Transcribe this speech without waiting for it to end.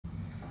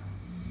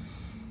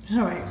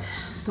All right,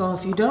 so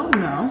if you don't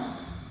know,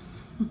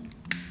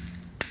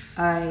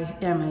 I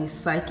am a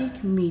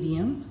psychic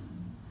medium.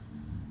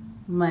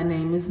 My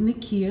name is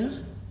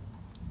Nikia.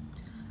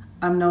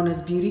 I'm known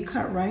as Beauty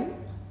Cut Right.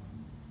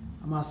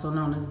 I'm also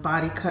known as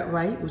Body Cut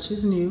Right, which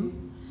is new.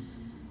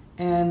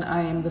 And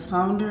I am the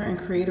founder and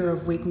creator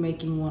of Wig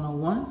Making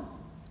 101.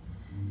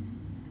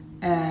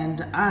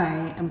 And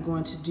I am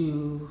going to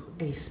do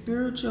a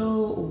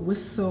spiritual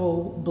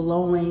whistle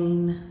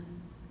blowing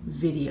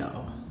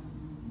video.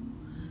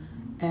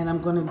 And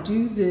I'm going to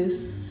do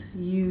this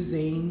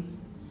using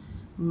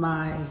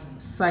my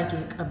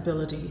psychic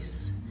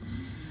abilities.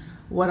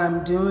 What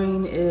I'm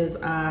doing is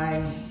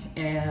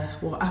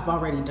well, I've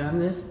already done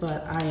this,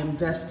 but I am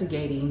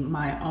investigating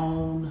my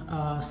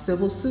own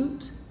civil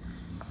suit.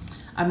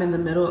 I'm in the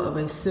middle of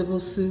a civil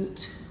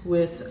suit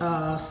with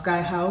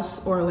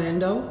Skyhouse,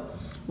 Orlando,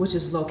 which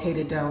is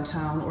located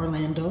downtown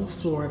Orlando,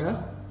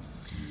 Florida.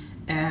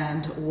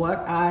 And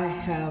what I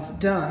have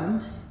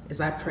done is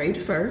I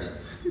prayed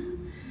first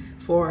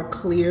for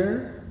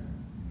clear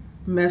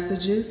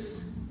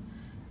messages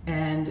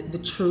and the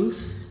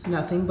truth,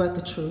 nothing but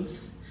the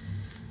truth.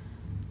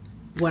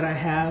 What I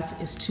have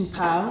is 2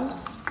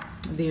 piles.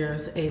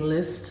 There's a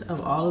list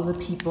of all of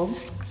the people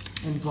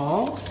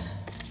involved.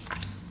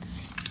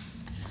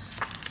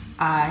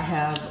 I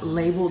have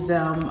labeled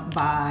them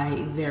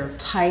by their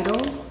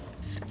title,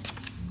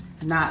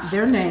 not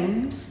their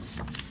names,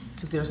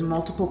 because there's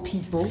multiple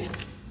people.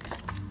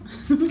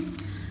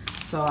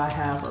 So I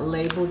have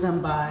labeled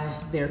them by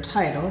their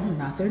title,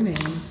 not their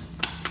names.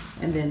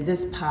 And then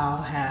this pile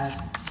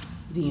has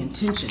the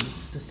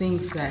intentions, the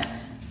things that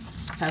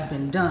have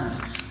been done.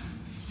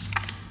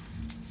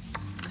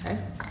 Okay,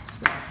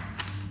 so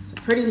it's a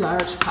pretty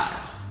large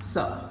pile.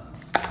 So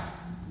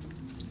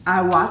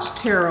I watch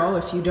tarot,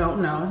 if you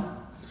don't know.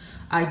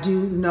 I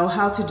do know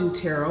how to do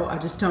tarot, I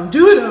just don't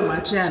do it on my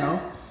channel.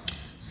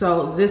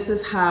 So this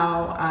is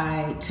how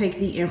I take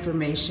the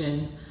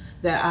information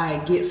that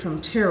I get from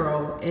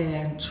tarot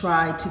and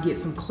try to get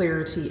some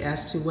clarity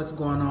as to what's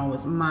going on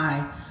with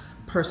my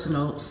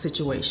personal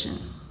situation.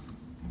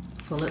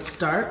 So let's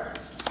start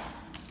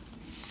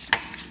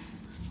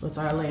with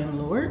our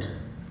landlord.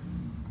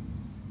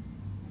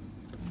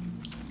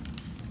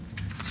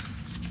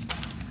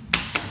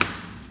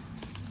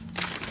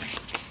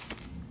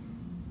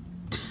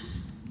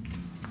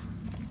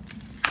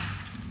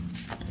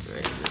 All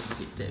right, let's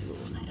get that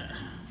going here.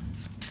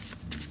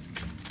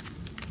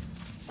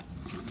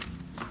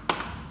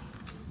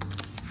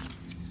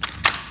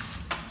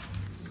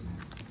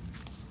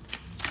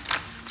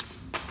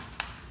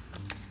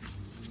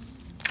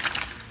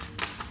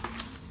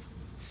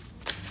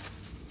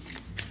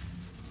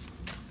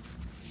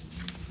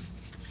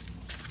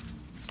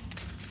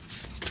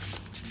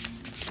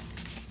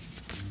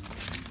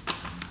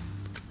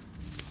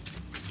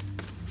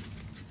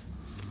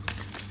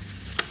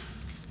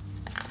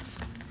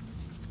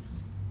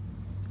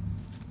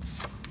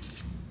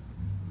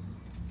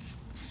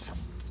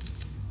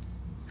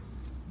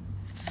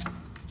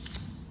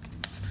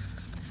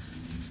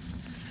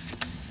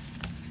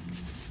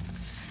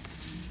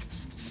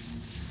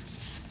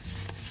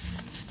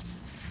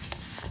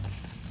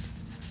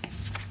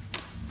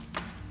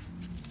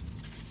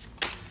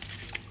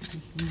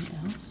 Anything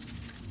else?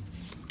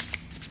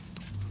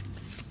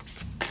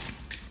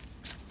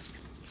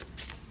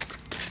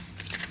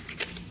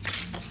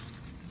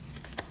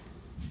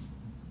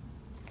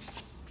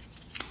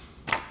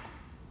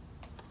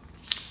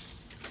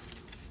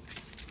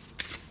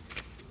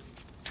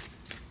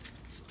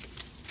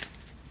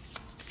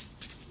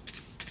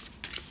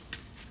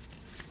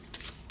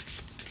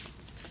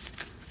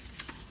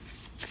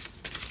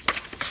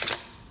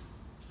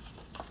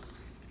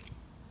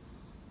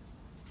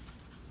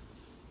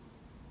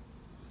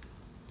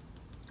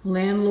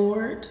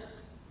 Landlord,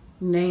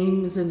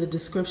 name is in the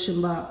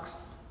description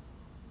box.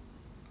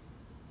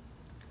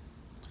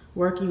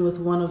 Working with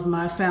one of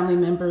my family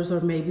members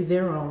or maybe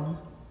their own.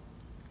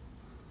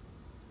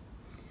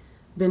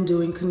 Been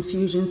doing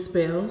confusion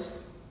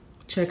spells.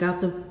 Check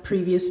out the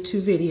previous 2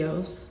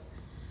 videos.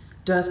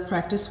 Does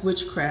practice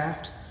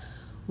witchcraft.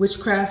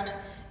 Witchcraft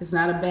is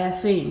not a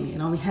bad thing.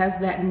 It only has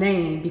that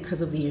name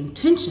because of the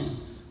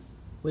intentions,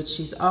 which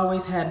she's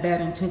always had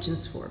bad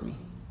intentions for me.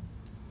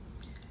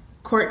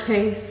 Court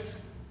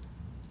case,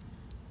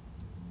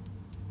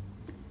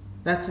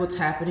 that's what's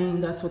happening,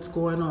 that's what's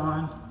going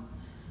on.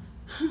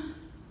 All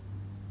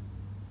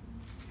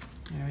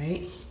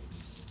right.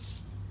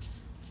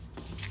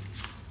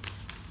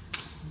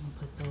 I'm gonna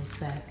put those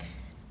back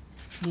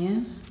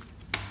in,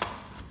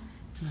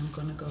 and I'm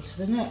gonna go to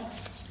the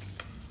next.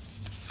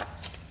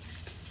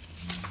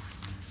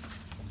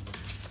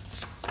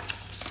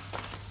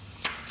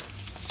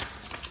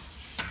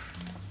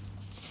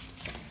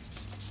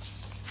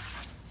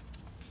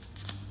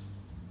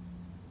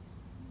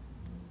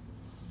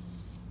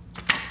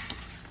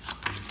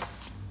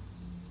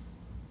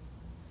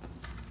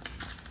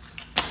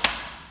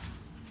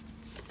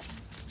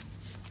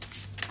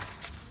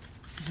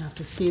 You have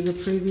to see the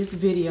previous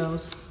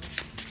videos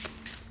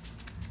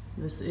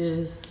This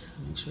is,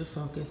 make sure to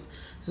focus.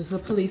 This is a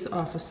police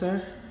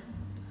officer.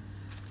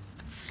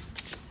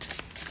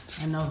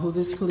 I know who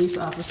this police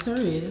officer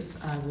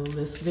is. I will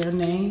list their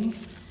name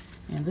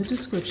in the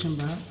description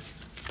box.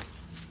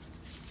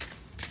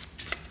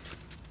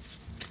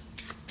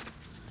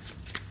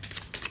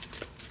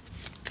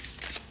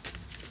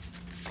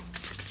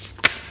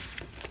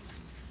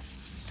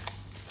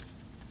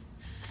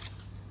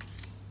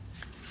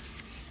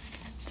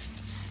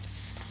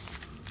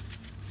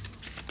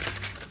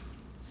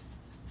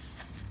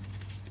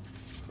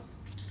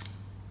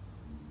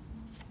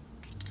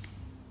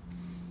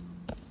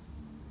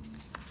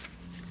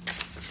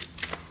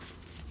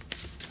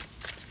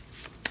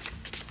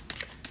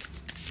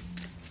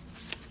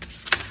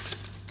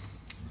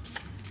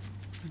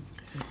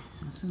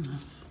 That's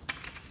enough.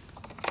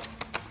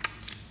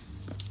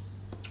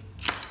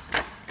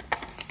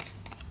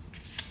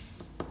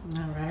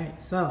 All right,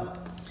 so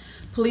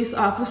police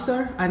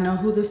officer, I know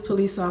who this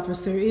police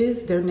officer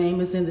is. Their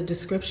name is in the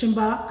description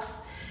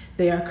box.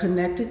 They are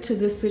connected to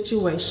this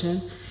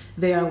situation.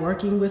 They are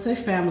working with a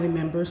family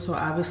member, so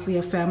obviously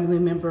a family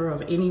member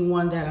of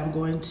anyone that I'm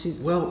going to,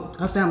 well,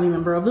 a family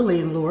member of the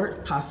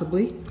landlord,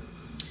 possibly.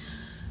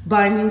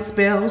 Binding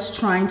spells,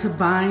 trying to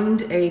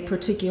bind a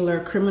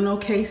particular criminal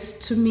case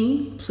to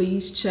me.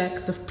 Please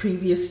check the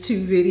previous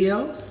 2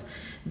 videos.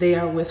 They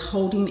are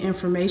withholding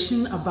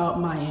information about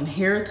my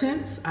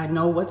inheritance. I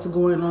know what's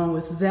going on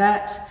with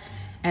that.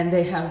 And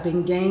they have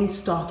been gang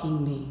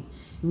stalking me,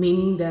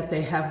 meaning that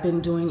they have been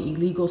doing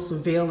illegal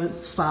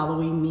surveillance,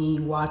 following me,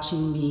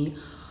 watching me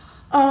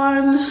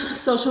on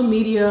social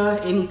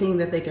media, anything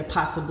that they could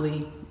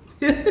possibly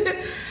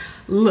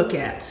look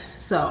at.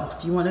 So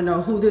if you want to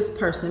know who this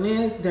person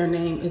is, their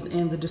name is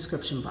in the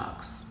description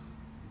box.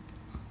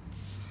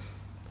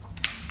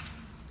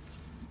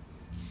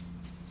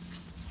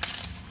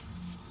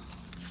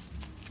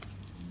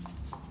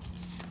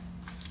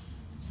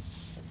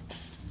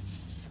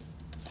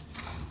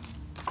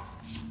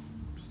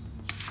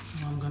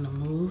 So I'm going to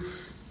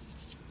move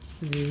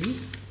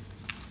these.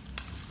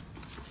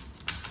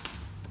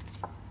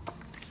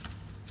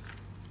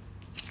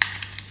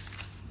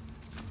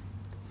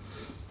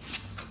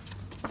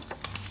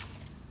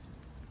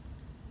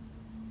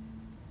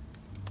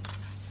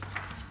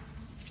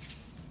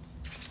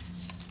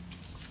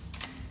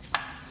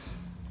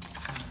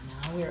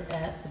 We're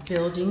at the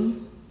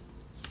building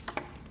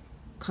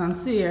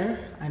concierge.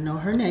 I know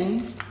her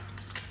name.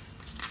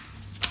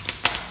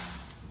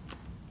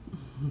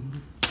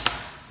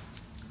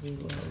 We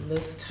will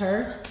list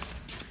her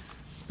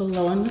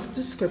below in this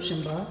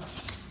description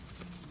box.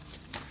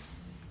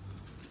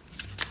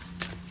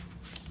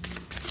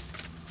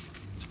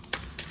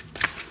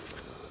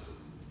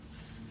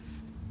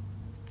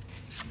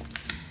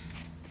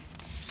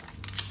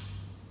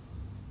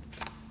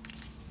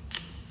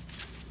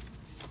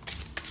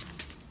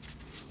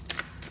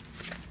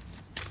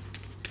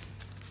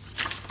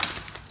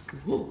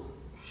 Whoa,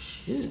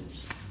 shoot.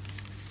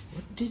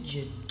 What did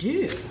you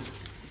do?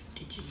 What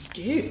did you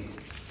do?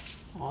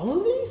 All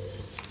of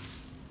these?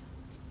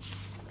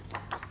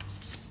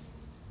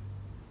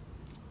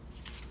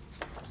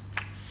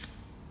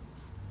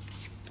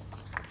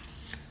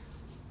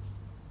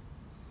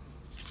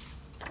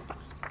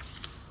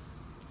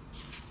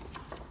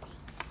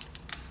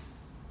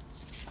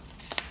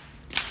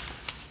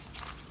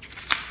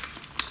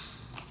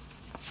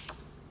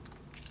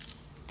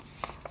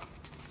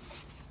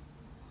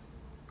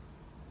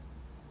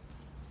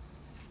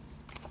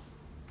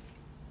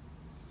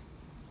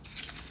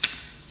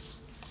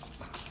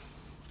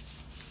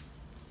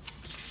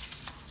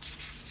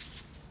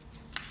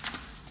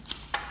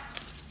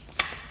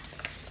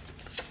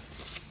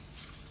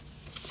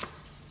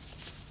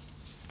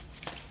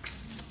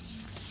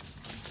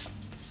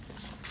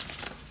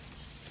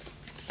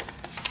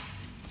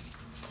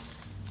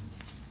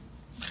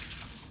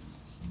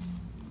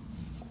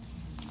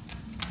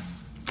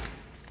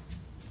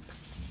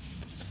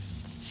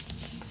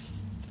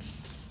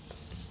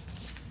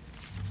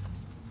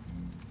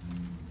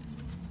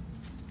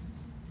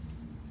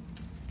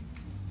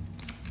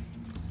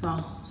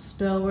 So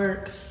spell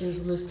work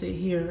is listed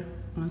here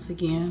once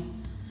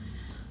again.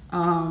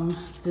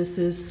 This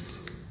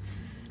is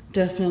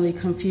definitely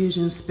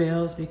confusion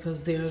spells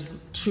because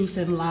there's truth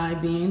and lie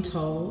being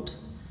told.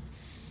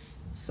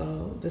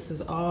 So this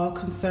is all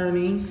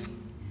concerning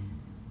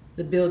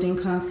the building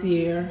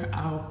concierge.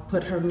 I'll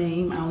put her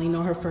name. I only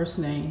know her first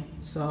name,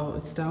 so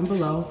it's down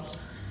below.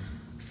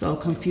 So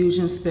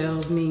confusion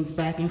spells means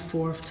back and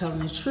forth, telling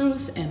the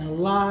truth and a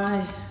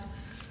lie.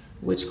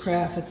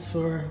 Witchcraft, it's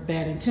for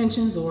bad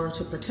intentions or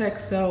to protect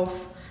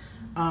self.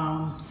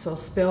 So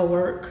spell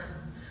work.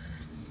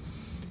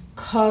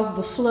 Cause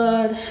the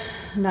flood,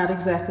 not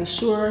exactly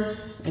sure.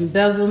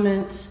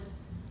 Embezzlement,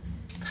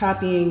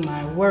 copying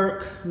my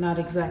work, not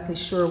exactly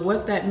sure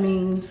what that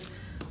means,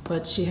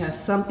 but she has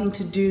something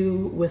to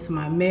do with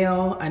my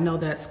mail. I know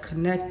that's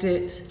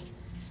connected.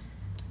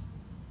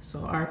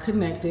 So our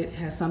connected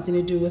has something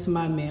to do with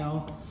my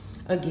mail.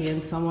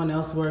 Again, someone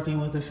else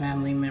working with a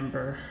family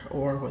member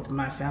or with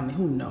my family,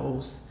 who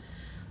knows.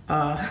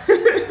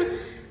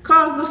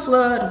 Caused the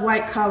flood,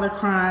 white collar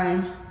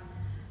crime.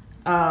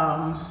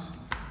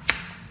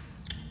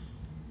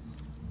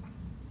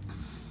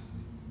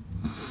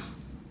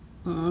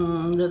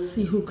 Let's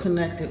see who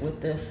connected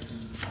with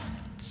this.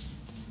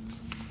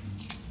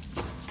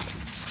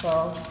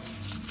 So,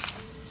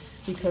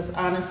 because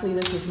honestly,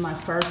 this is my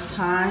first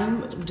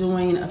time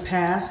doing a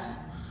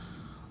pass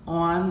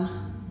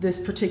on this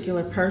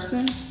particular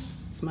person.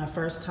 It's my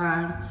first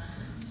time.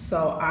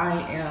 So I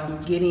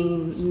am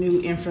getting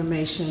new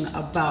information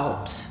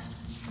about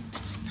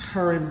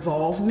her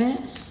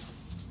involvement.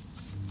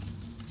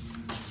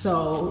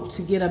 So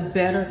to get a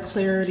better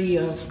clarity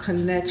of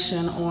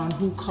connection on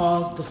who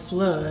caused the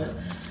flood,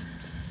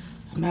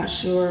 I'm not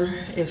sure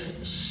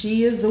if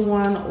she is the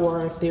one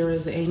or if there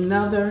is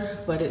another,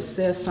 but it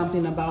says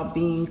something about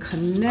being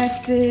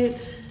connected.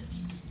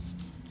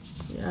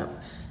 Yep,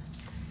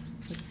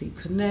 let's see,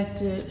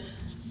 connected.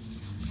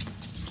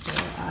 So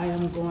I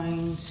am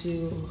going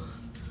to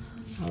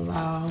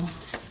allow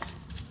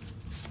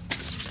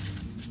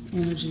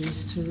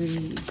energies to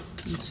read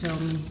and tell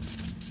me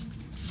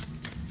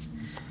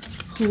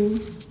who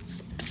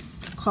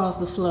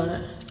caused the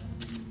flood.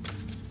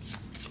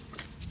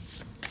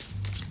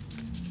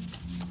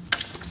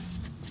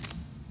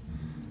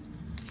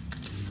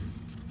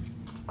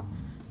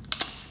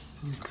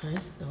 Okay,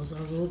 those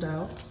are ruled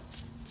out.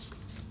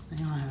 They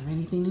don't have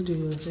anything to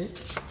do with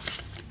it.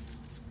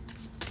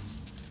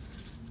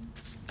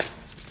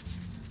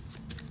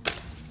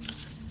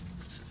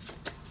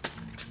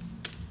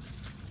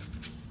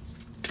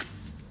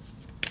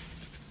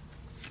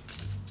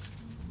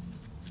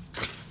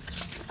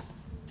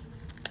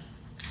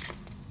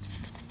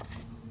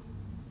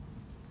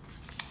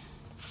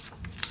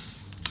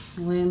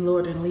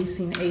 Landlord and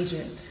leasing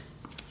agent.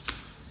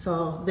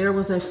 So there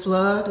was a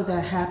flood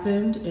that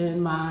happened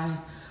in my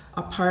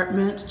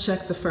apartment.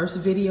 Check the first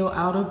video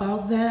out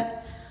about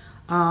that.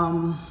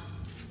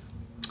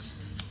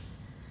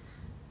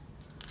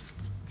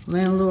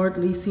 Landlord,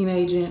 leasing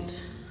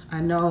agent, I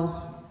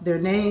know their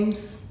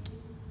names,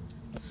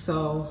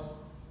 so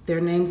their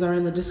names are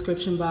in the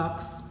description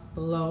box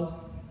below.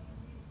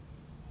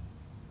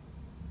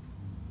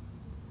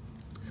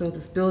 So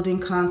this building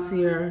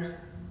concierge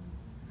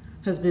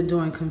has been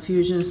doing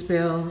confusion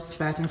spells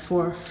back and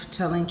forth,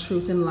 telling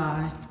truth and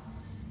lie.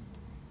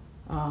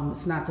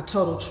 It's not the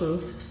total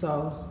truth,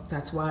 so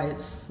that's why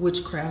it's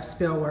witchcraft,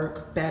 spell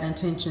work, bad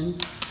intentions.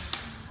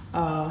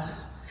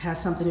 Has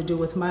something to do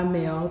with my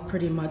mail,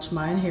 pretty much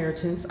my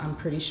inheritance, I'm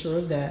pretty sure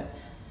of that.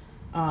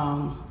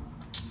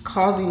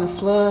 Causing a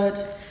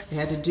flood, they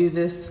had to do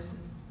this,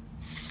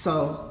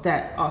 so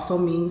that also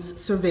means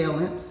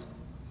surveillance,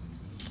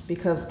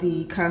 because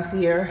the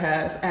concierge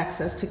has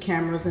access to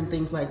cameras and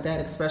things like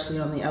that, especially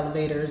on the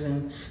elevators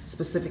and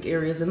specific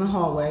areas in the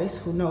hallways.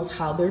 Who knows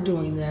how they're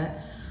doing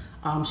that.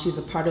 She's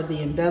a part of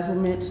the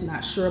embezzlement.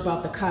 Not sure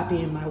about the copy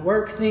in my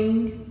work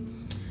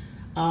thing.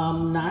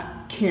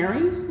 Not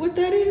caring what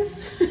that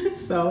is.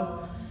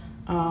 So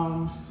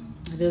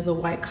it is a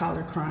white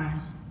collar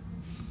crime.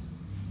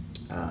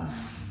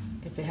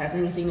 If it has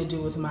anything to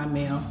do with my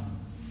mail,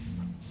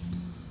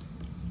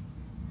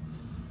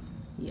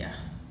 yeah.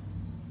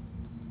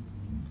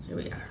 Here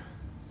we are.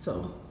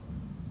 So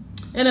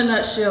in a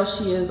nutshell,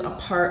 she is a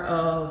part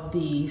of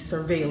the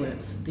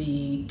surveillance,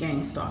 the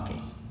gang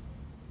stalking.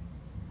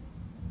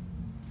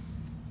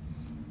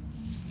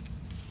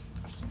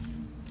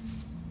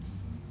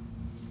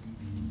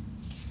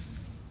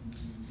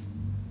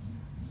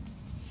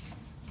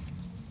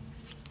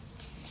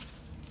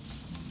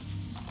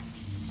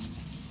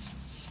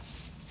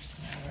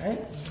 All right,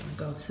 we're gonna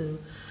go to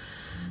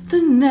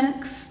the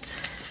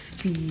next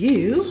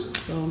view.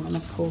 So I'm gonna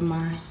pull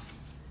my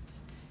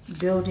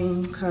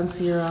building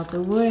concierge out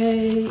the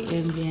way,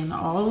 and then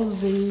all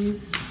of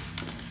these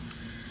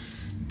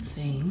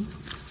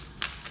things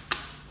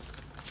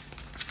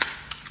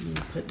I'm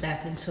gonna put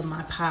back into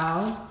my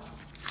pile.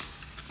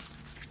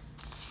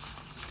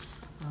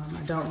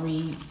 I don't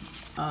read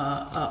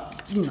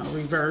up,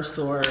 reverse,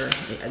 or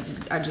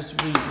I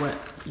just read what,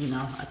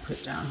 I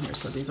put down here.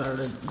 So these are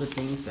the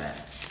things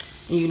that,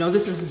 and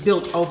this is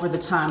built over the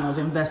time of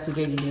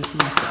investigating this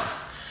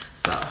myself.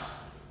 So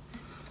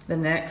the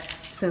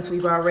next, since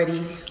we've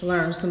already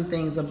learned some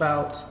things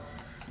about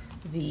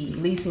the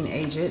leasing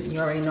agent, you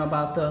already know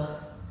about the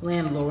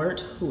landlord,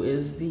 who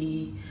is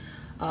the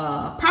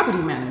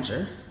property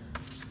manager.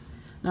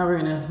 Now we're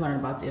gonna learn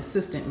about the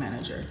assistant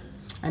manager.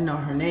 I know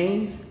her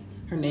name.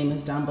 Her name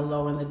is down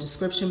below in the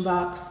description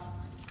box.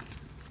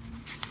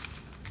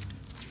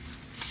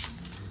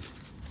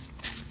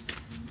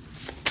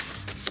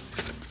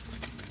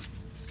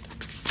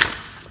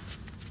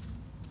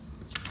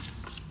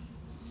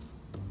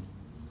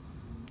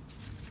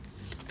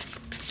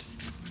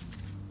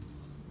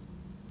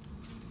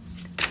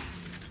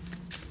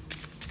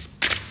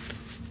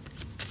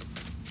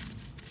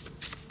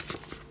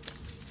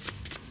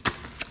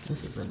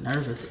 This is a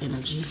nervous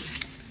energy.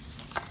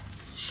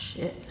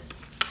 Shit.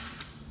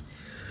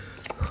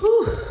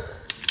 Whew.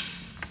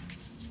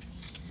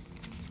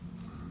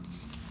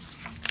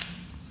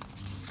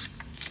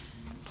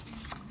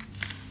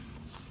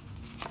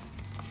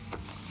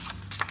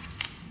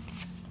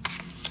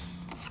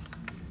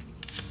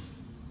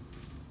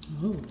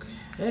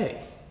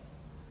 Okay.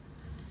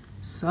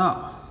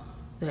 So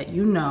that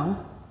you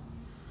know,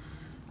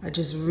 I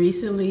just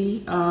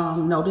recently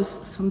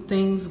noticed some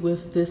things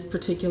with this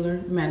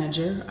particular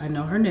manager. I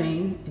know her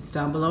name. It's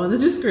down below in the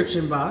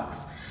description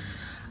box.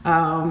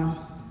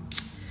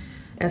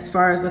 As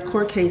far as the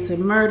court case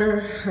and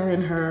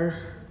murder,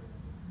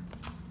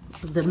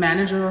 the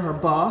manager or her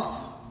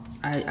boss,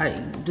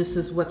 this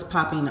is what's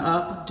popping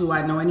up. Do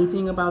I know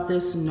anything about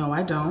this? No,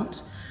 I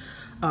don't.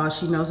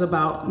 She knows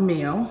about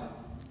mail,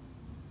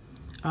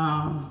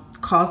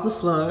 caused the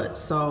flood.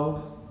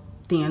 So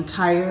the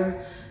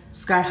entire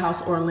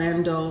Skyhouse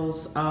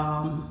Orlando's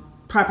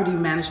property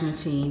management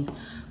team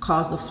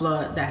caused the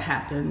flood that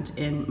happened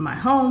in my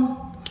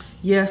home.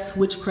 Yes,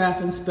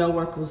 witchcraft and spell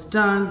work was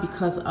done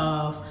because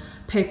of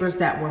papers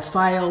that were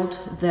filed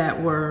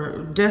that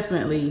were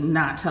definitely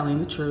not telling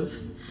the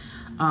truth.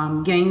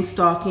 Gang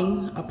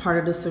stalking, a part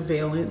of the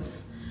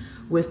surveillance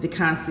with the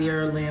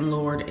concierge,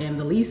 landlord, and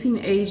the leasing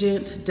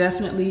agent.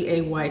 Definitely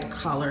a white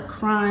collar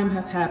crime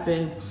has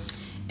happened.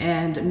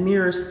 And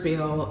mirror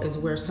spell is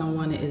where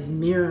someone is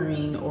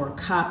mirroring or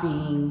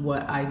copying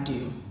what I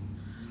do.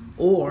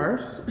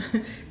 Or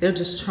they're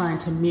just trying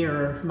to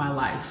mirror my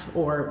life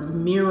or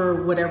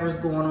mirror whatever's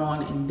going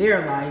on in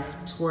their life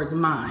towards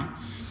mine.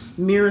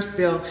 Mirror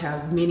spells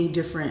have many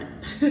different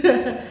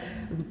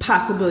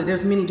possibilities.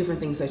 There's many different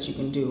things that you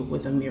can do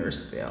with a mirror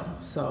spell.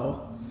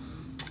 So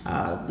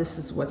this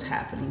is what's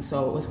happening.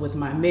 So with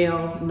my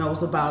mail,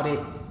 knows about it,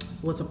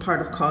 was a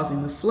part of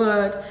causing the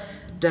flood.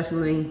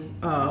 Definitely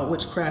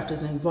witchcraft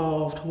is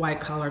involved,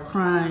 white collar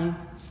crime.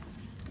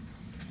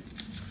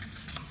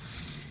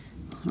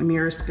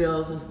 Mirror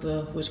spells is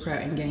the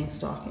witchcraft and gang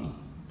stalking.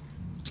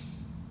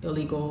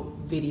 Illegal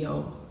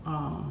video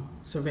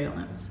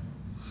surveillance.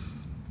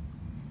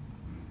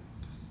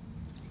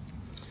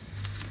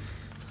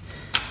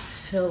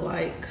 Feel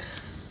like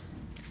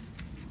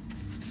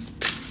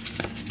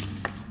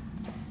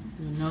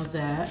you know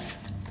that.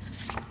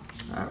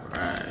 All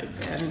right,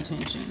 bad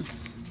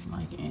intentions,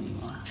 like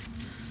anyone.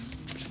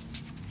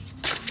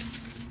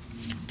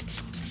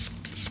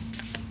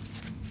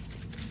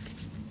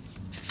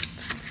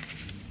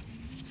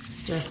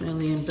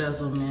 Definitely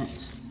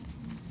embezzlement,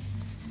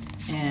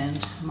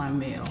 and my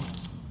mail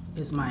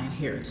is my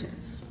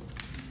inheritance.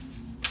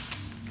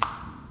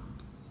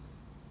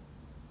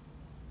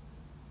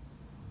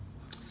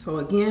 So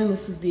again,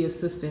 this is the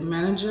assistant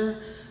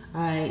manager.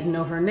 I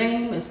know her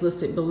name. It's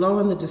listed below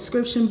in the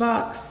description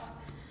box.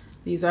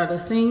 These are the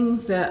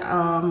things that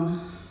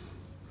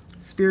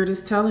Spirit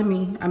is telling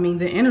me. I mean,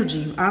 the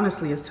energy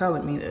honestly is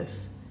telling me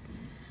this.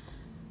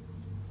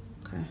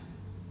 Okay.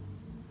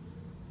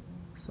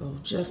 So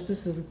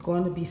justice is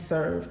going to be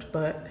served,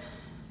 but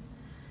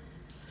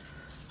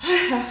I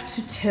have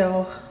to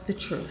tell the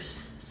truth.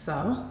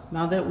 So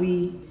now that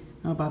we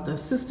know about the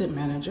assistant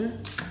manager,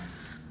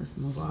 let's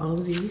move all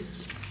of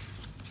these.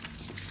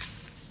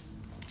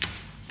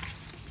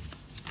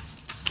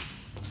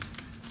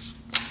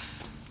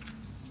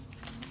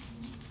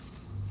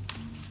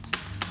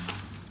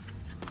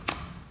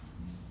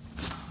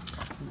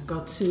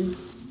 Go to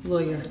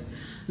lawyer.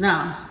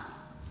 Now,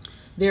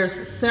 there's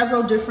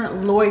several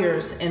different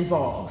lawyers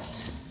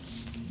involved.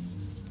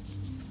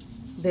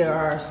 There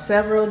are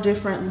several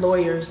different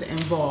lawyers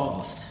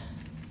involved.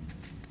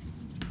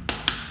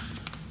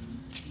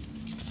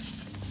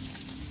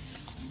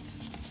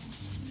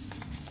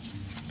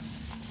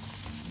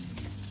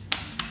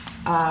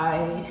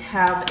 I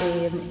have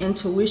an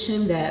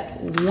intuition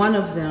that one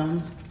of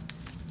them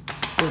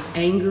is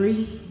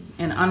angry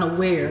and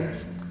unaware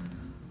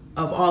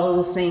of all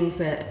of the things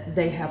that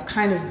they have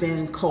kind of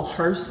been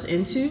coerced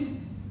into.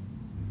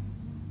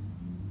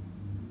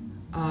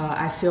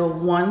 I feel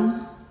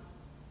one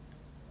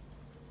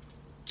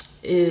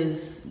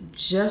is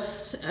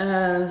just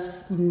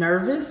as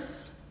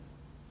nervous.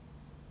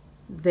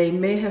 They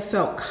may have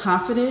felt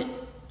confident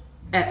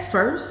at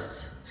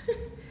first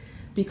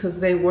because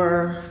they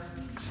were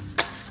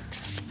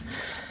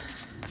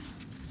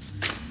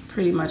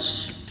pretty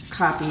much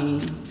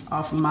copying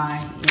off my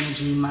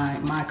energy,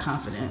 my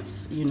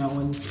confidence. You know,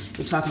 when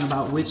you're talking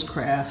about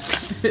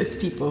witchcraft,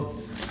 people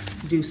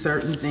do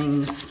certain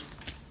things.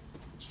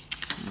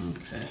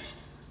 Okay,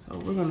 so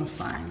we're gonna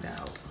find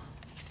out.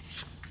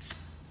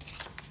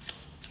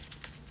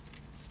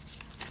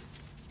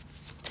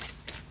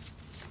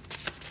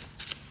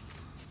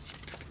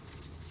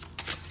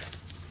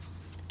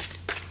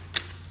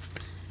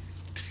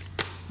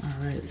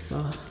 All right,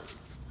 so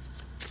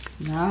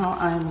now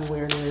I'm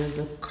aware there is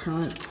a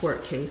current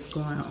court case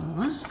going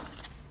on.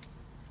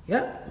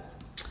 Yep.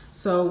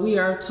 So we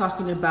are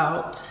talking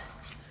about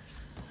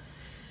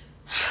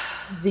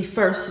the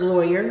first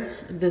lawyer.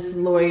 This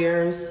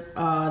lawyer's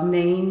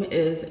name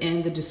is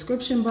in the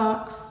description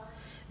box.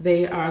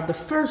 They are the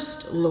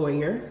first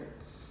lawyer,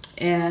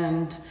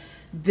 and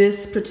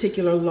this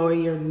particular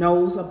lawyer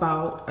knows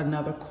about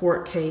another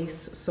court case.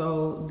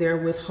 So they're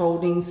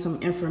withholding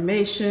some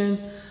information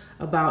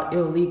about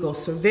illegal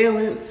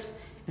surveillance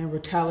and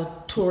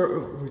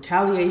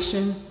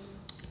retaliation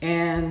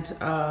and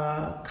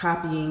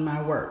copying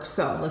my work.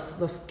 So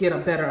let's get a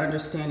better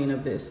understanding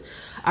of this.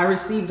 I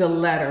received a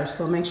letter,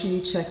 so make sure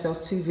you check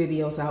those 2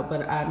 videos out.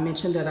 But I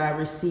mentioned that I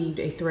received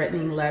a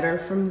threatening letter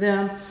from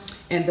them,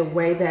 and the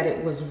way that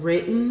it was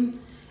written,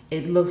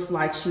 it looks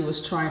like she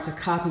was trying to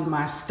copy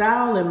my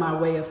style and my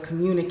way of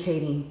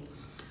communicating,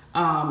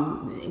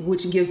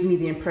 which gives me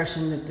the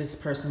impression that this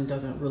person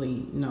doesn't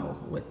really know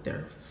what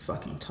they're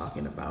fucking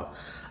talking about.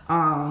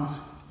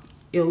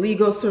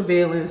 Illegal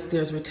surveillance,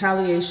 there's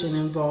retaliation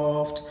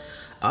involved,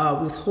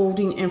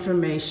 withholding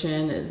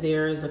information.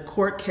 There is a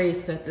court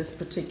case that this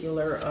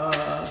particular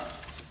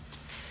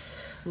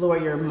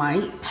lawyer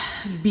might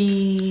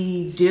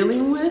be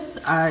dealing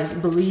with. I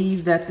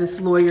believe that this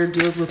lawyer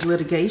deals with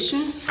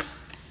litigation.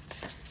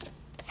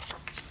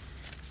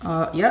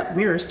 Yep,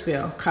 mirror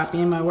spell,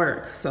 copying my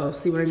work. So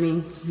see what I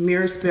mean?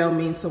 Mirror spell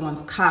means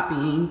someone's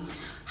copying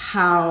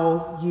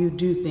how you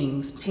do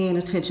things, paying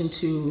attention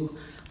to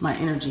my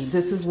energy.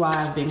 This is why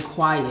I've been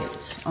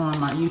quiet on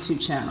my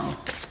YouTube channel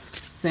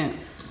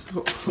since,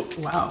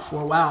 wow,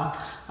 for a while.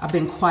 I've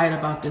been quiet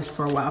about this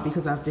for a while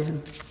because I've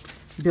been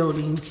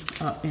building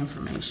up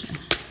information.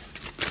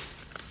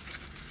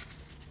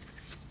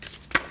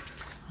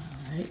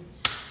 All right.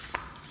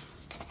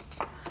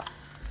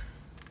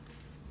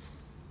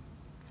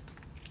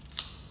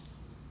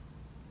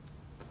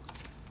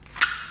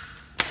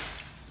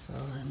 So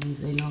that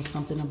means they know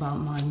something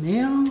about my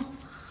mail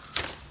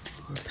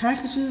or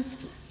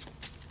packages.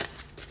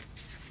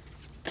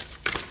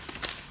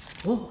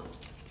 Oh.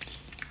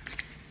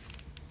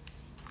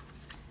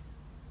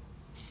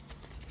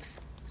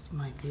 This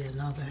might be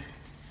another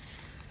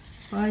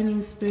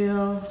binding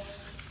spell,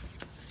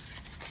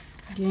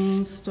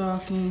 gain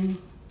stalking.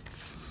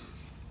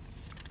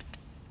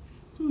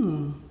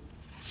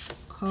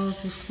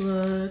 Cause the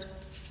flood,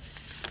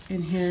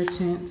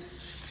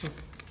 inheritance.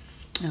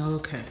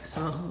 Okay,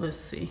 so let's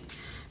see.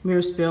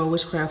 Mirror spell,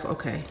 witchcraft.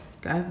 Okay,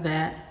 got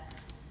that.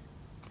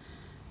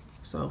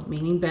 So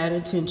meaning bad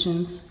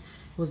intentions.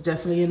 Was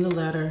definitely in the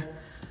letter.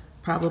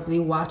 Probably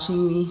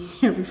watching me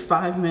every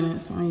 5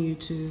 minutes on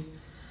YouTube.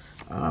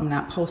 I'm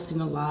not posting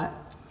a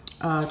lot.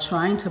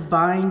 Trying to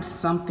bind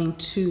something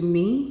to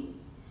me.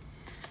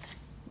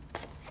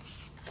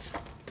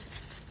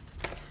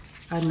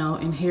 I know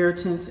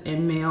inheritance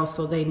and mail,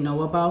 so they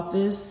know about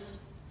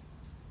this.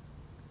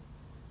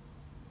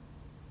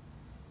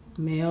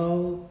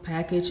 Mail,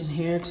 package,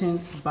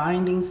 inheritance,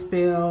 binding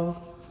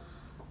spell,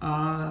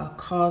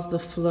 cause the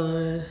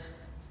flood.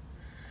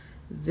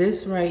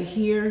 This right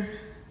here,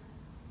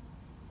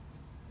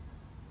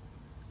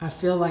 I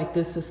feel like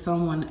this is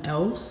someone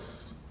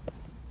else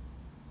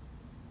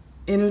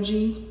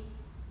energy.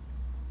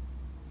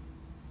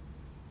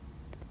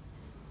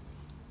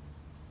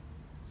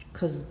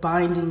 Because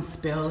binding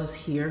spell is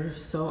here.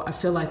 So I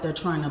feel like they're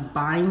trying to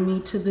bind me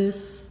to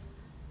this.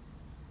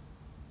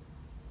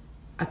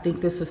 I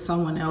think this is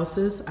someone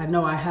else's. I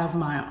know I have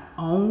my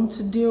own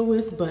to deal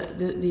with, but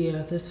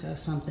yeah, this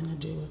has something to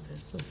do with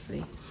this. Let's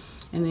see.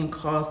 And then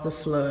cause the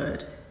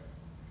flood.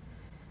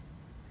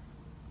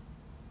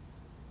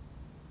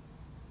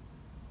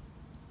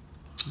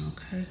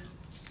 Okay.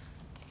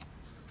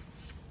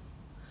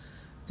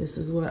 This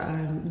is what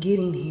I'm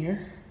getting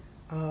here.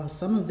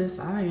 Some of this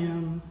I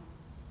am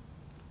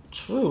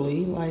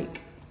truly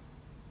like,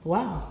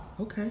 wow,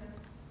 okay.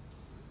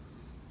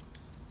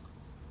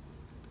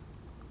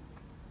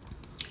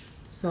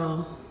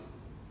 So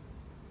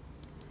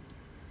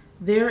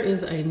there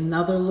is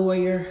another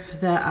lawyer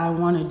that I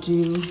want to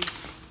do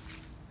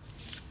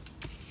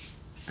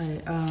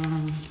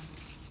a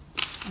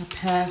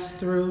pass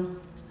through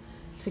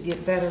to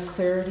get better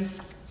clarity.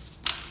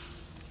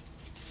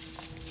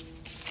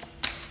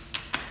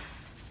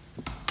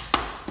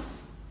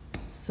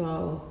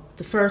 So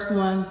the first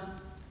one,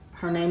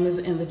 her name is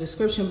in the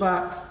description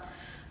box.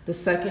 The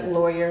second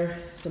lawyer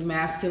is a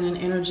masculine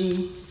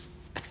energy.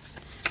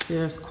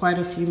 There's quite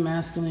a few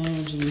masculine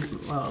energy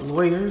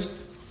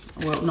lawyers.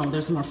 Well, no,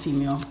 there's more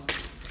female.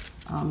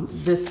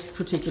 This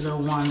particular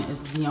one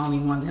is the only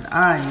one that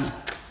I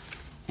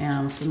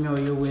am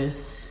familiar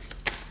with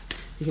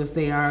because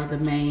they are the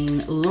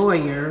main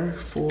lawyer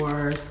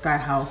for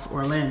Skyhouse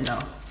Orlando.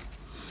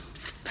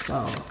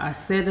 So I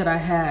said that I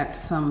had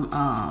some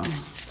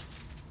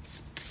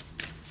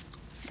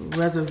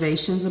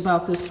reservations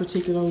about this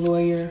particular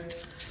lawyer.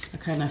 I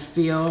kind of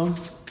feel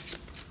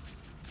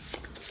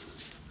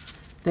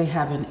they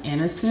have an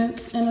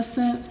innocence in a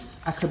sense.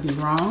 I could be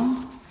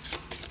wrong.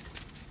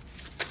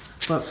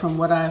 But from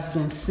what I've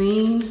been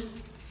seeing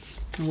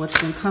and what's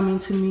been coming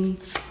to me,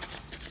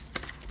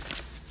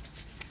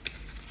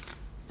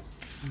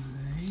 all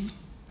right.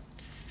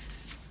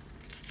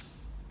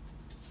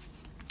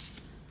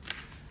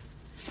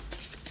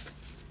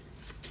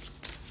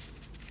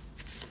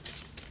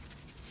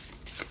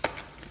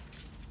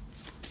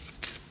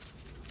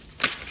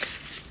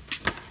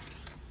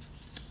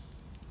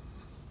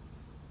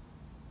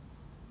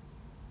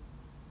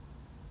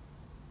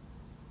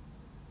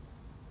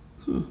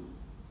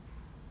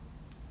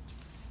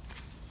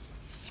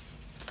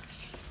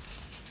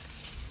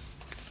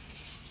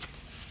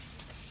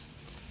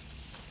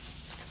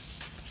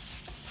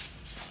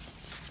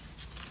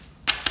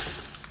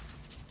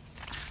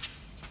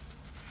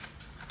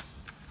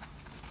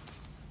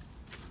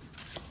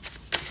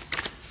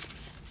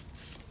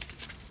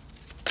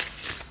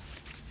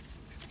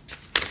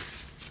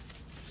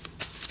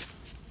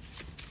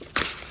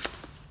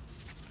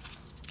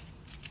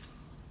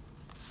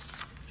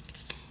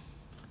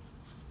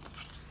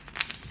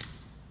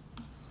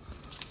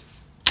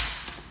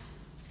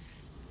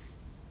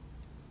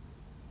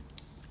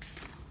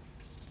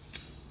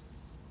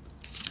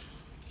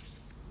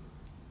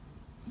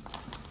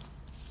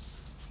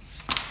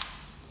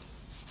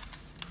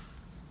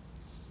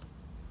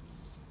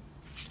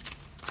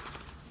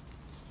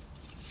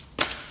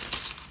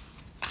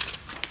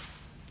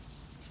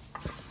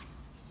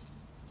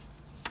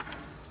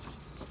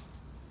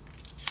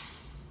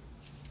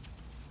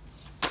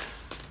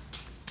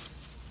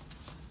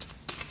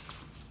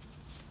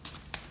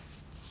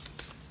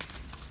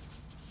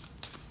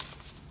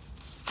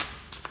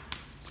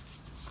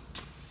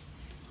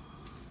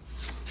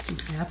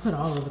 I put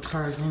all of the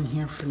cards in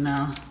here for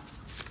now.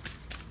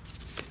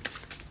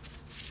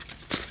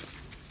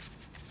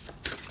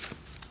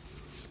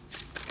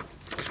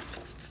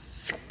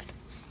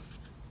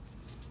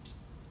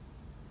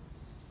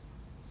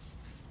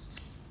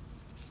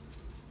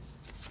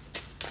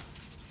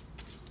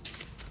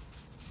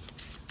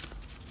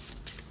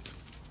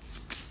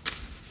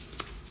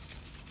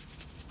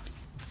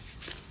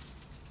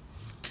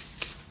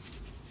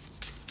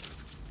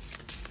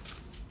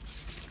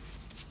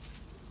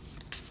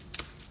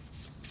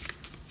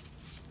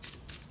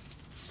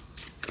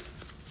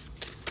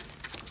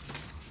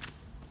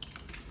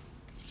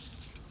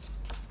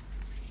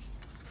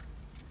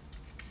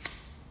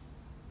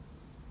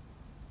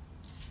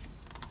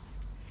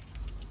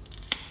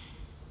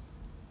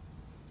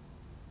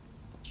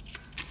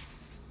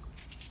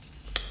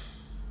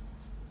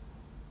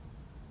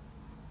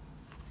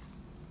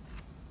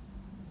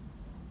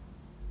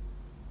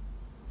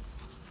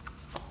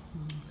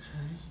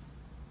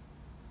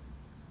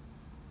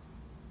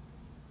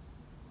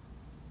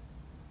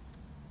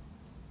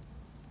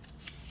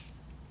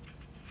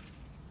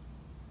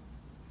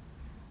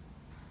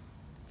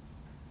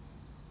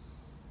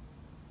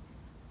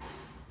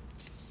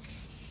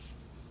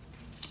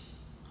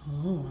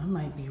 Oh, I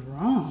might be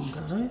wrong,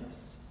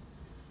 guys.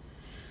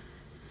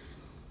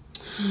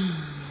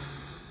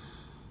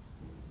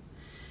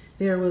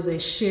 There was a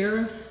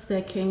sheriff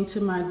that came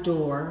to my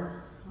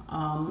door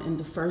in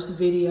the first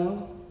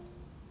video.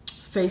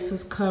 Face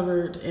was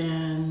covered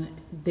and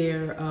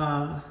their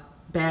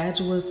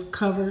badge was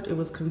covered. It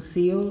was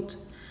concealed.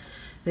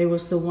 They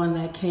was the one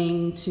that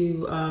came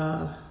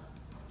to,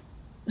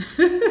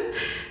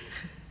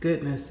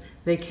 goodness,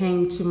 they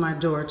came to my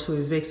door to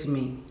evict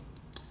me.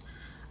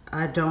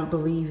 I don't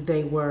believe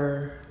they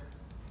were,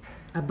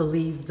 I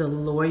believe the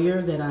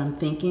lawyer that I'm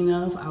thinking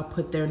of, I'll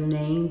put their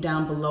name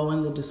down below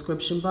in the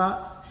description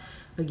box.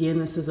 Again,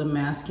 this is a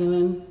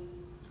masculine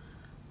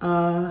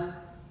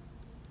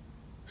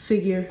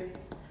figure.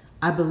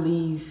 I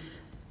believe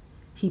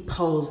he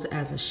posed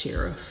as a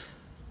sheriff.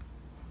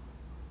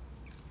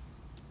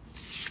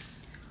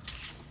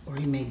 Or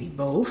he may be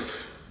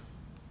both,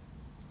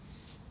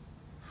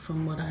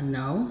 from what I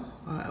know,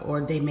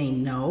 or they may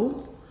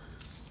know.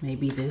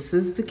 Maybe this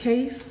is the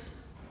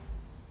case.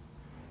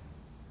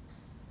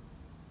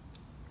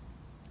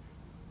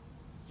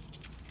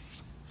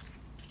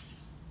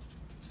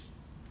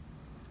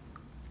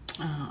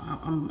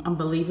 I'm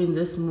believing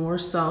this more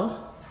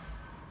so.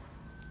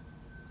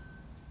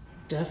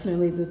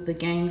 Definitely the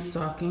gang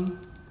stalking.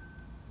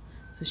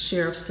 The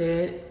sheriff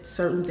said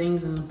certain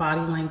things in the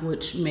body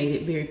language made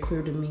it very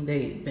clear to me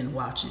they'd been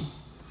watching.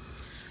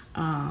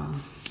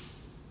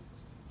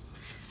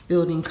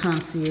 Building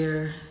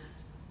concierge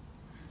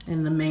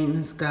and the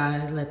maintenance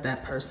guy let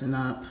that person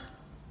up.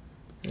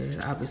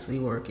 They're obviously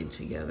working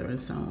together in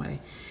some way.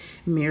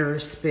 Mirror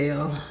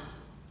spell.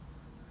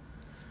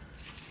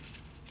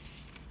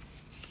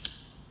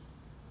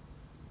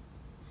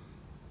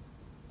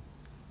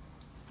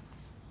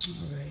 All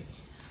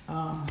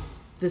right.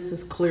 This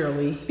is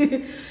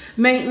clearly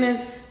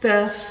maintenance,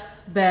 theft,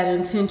 bad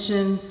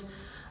intentions.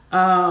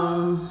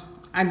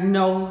 I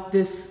know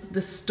this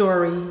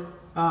story,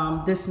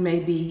 this may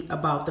be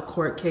about the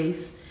court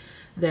case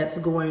that's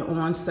going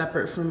on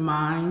separate from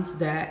mine.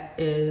 That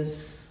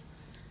is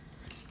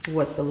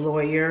what the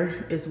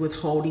lawyer is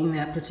withholding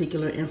that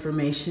particular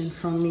information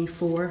from me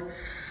for.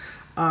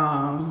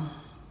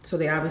 So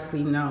they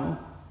obviously know.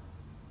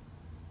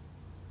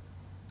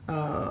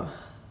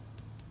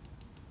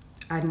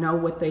 I know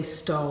what they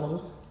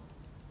stole.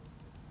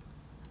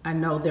 I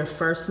know their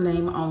first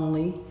name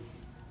only,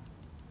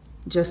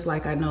 just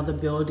like I know the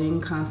building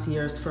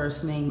concierge's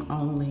first name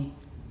only.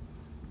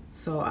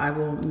 So I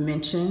will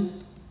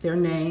mention their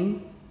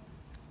name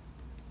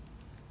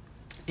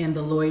and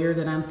the lawyer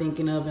that I'm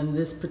thinking of in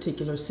this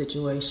particular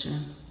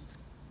situation.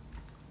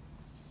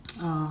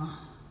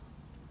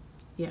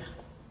 Yeah.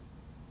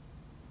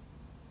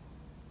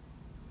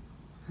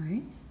 All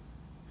right.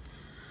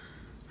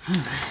 All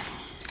right.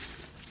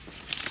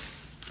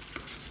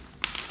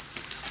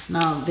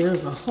 Now,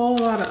 there's a whole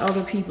lot of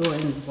other people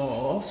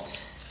involved.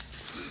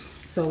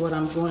 So what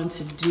I'm going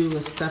to do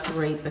is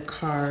separate the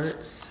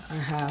cards. I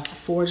have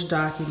forged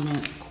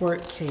documents,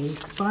 court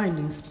case,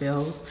 binding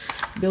spells.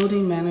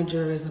 Building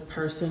manager is a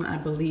person. I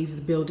believe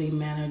the building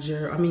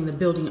manager, the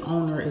building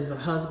owner is the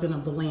husband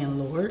of the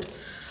landlord.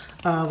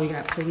 We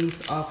got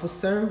police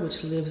officer,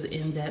 which lives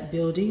in that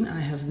building. I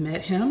have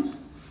met him.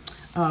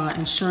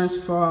 Insurance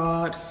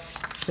fraud,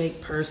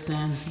 fake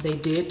person. They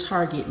did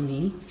target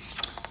me.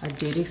 I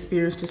did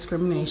experience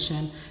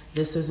discrimination.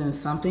 This is in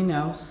something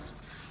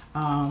else.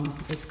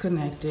 It's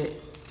connected.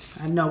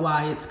 I know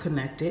why it's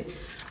connected.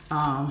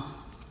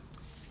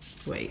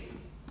 Wait,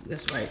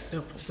 that's right.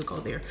 They're supposed to go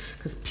there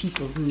because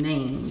people's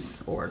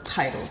names or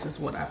titles is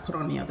what I put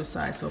on the other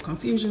side. So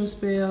confusion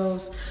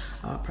spells,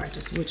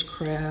 practice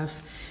witchcraft,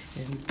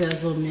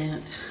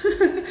 embezzlement,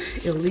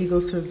 illegal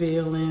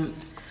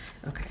surveillance.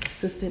 Okay,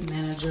 assistant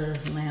manager,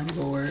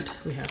 landlord.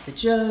 We have the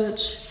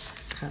judge,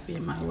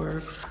 copying my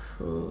work,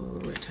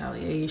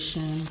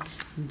 retaliation.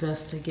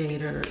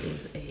 Investigator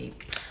is a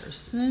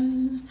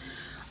person.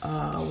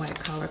 White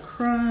collar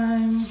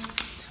crime,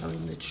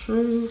 telling the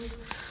truth.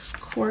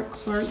 Court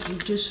clerk,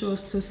 judicial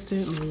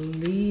assistant,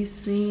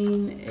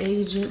 leasing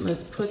agent.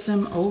 Let's put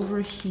them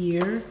over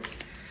here.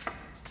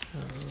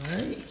 All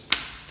right.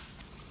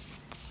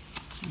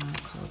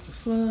 Cause the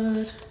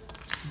flood.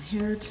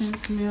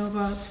 Inheritance,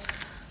 mailbox.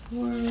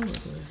 World,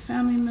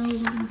 family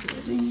member,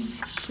 building,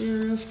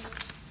 sheriff.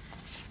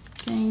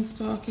 Gang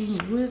stalking,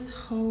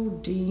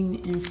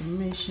 withholding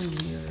information,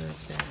 mirror,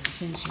 bad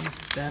intentions,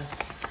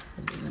 theft,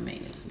 and then the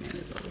maintenance man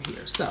is over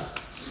here. So,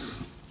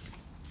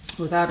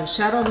 without a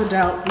shadow of a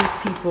doubt, these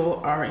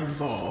people are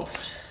involved.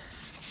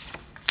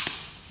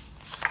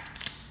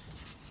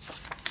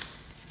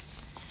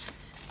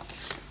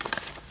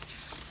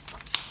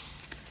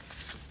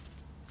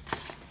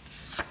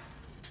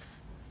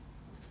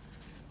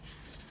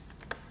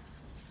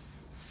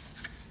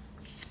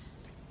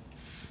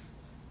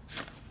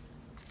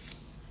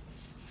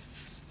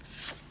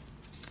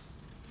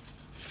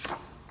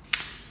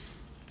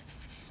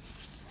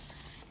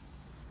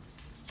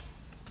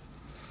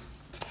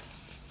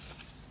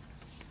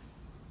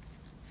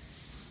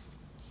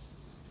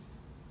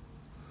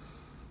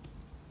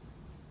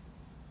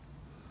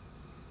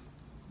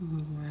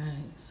 All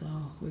right, so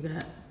we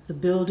got the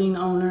building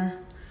owner,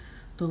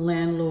 the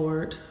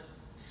landlord,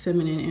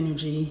 feminine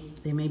energy,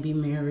 they may be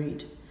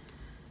married.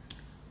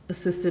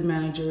 Assistant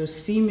manager is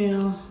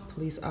female,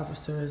 police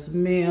officer is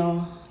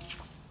male,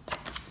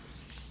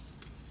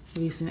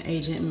 leasing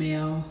agent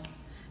male,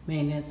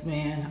 maintenance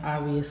man,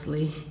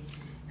 obviously.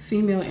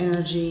 Female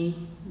energy,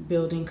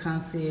 building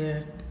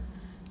concierge.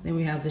 Then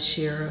we have the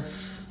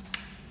sheriff,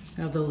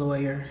 we have the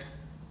lawyer,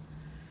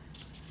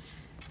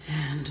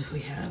 and we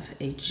have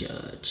a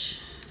judge.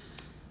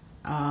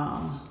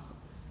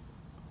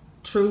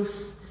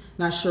 Truth,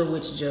 not sure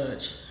which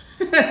judge.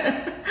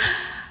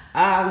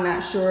 I'm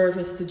not sure if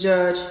it's the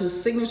judge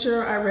whose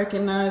signature I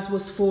recognize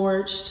was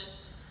forged,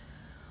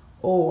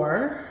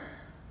 or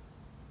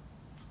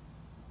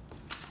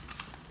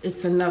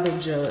it's another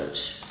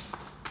judge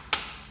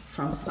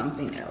from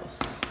something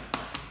else.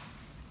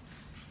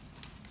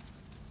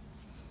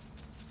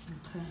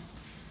 Okay,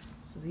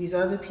 so these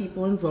are the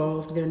people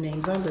involved. Their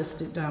names are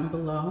listed down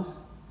below.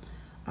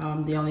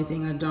 The only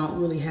thing I don't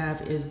really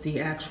have is the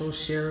actual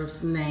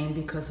sheriff's name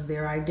because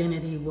their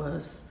identity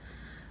was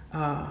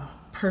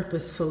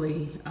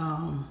purposefully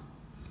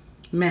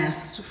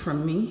masked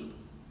from me.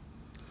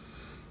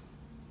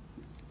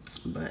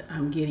 But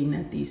I'm getting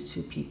that these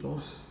two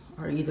people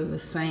are either the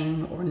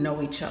same or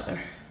know each other.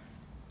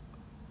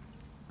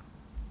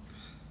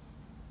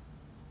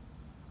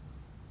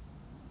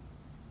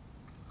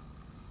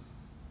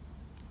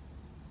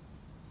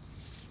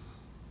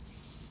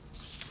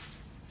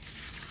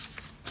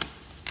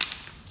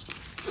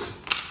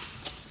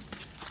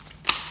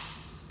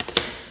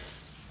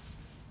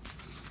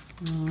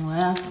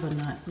 Last but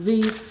not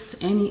least,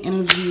 any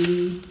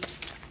energy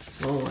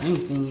or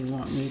anything you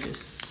want me to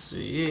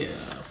see. Yeah,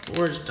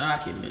 forged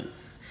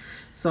documents.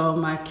 So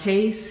my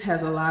case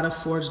has a lot of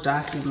forged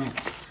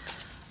documents.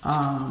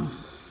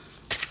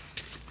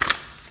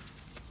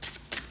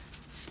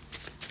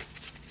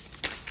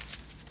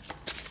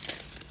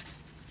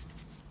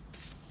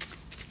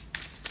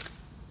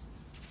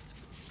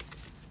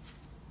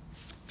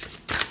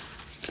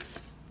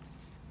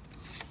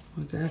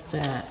 We got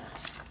that.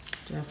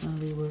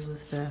 Definitely was a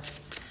theft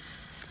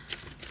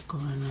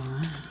going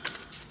on.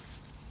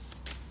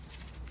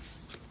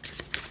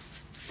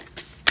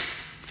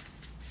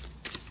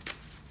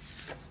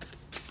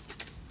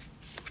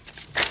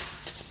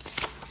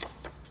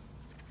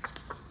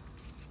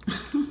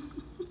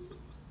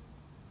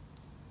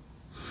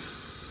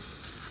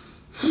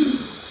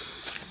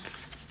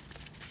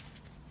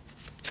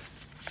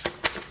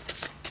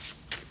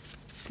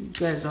 You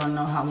guys don't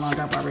know how long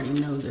I've already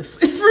known this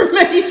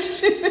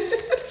information.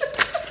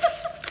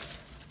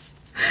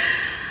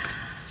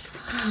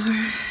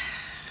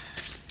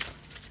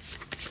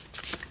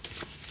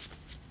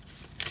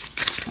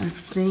 I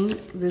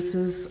think this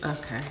is,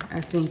 okay,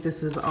 I think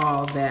this is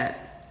all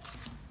that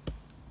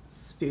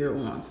Spirit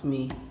wants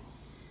me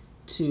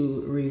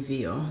to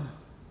reveal.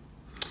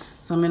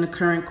 So I'm in a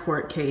current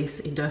court case.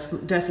 It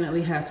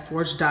definitely has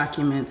forged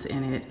documents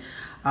in it.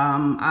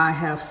 I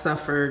have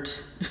suffered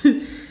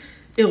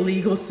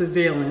illegal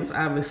surveillance,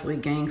 obviously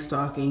gang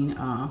stalking,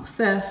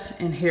 theft,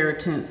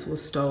 inheritance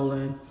was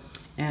stolen,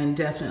 and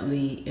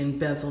definitely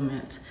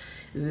embezzlement.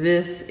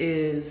 This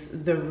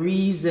is the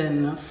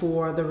reason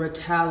for the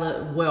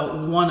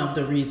one of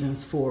the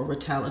reasons for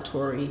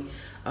retaliatory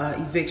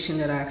eviction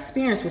that I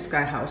experienced with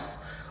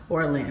Skyhouse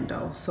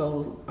Orlando.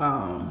 So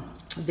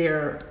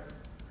their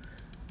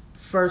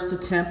first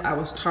attempt, I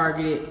was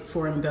targeted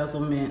for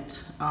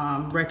embezzlement,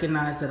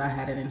 recognized that I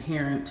had an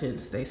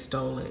inheritance, they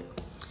stole it,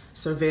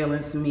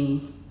 surveillance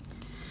me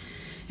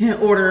in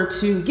order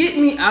to get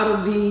me out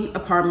of the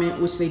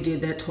apartment, which they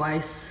did that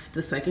twice.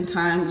 The second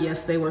time,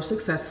 yes, they were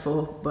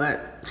successful,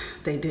 but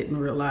they didn't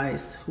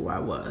realize who I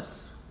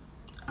was.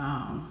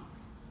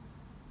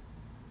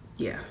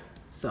 Yeah,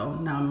 so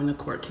now I'm in a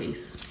court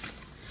case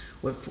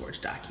with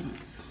forged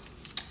documents.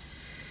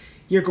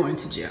 You're going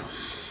to jail.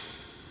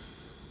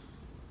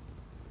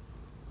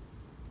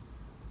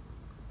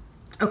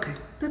 Okay,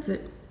 that's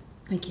it.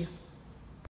 Thank you.